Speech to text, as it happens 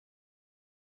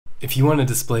If you want to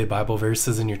display Bible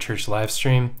verses in your church live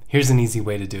stream, here's an easy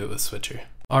way to do it with Switcher.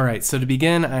 All right, so to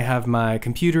begin, I have my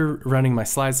computer running my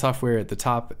slide software at the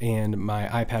top and my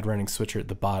iPad running Switcher at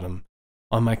the bottom.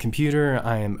 On my computer,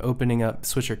 I am opening up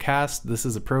Switcher Cast. This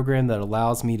is a program that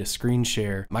allows me to screen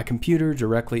share my computer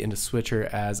directly into Switcher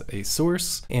as a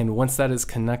source. And once that is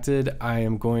connected, I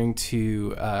am going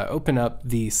to open up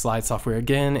the slide software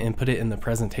again and put it in the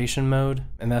presentation mode.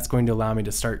 And that's going to allow me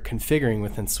to start configuring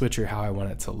within Switcher how I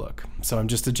want it to look. So I'm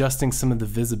just adjusting some of the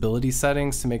visibility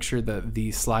settings to make sure that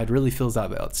the slide really fills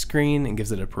out the screen and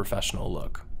gives it a professional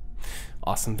look.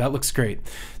 Awesome, that looks great.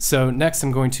 So next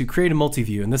I'm going to create a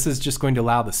multi-view, and this is just going to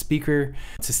allow the speaker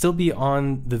to still be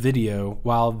on the video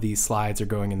while the slides are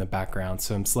going in the background.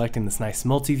 So I'm selecting this nice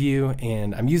multi-view,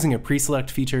 and I'm using a pre-select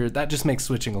feature that just makes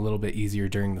switching a little bit easier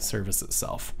during the service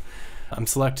itself. I'm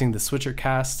selecting the Switcher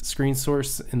Cast screen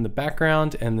source in the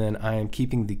background, and then I am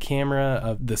keeping the camera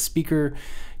of the speaker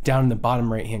down in the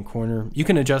bottom right hand corner. You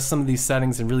can adjust some of these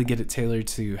settings and really get it tailored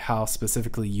to how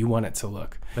specifically you want it to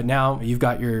look. But now you've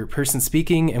got your person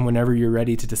speaking, and whenever you're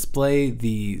ready to display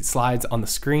the slides on the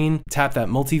screen, tap that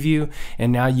multi-view,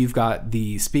 and now you've got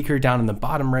the speaker down in the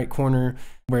bottom right corner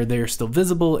where they're still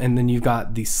visible, and then you've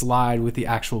got the slide with the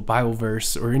actual Bible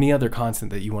verse or any other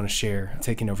content that you want to share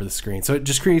taking over the screen. So it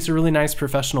just creates a really nice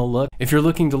professional look. If you're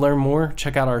looking to learn more,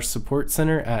 check out our support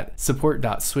center at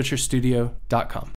support.switcherstudio.com.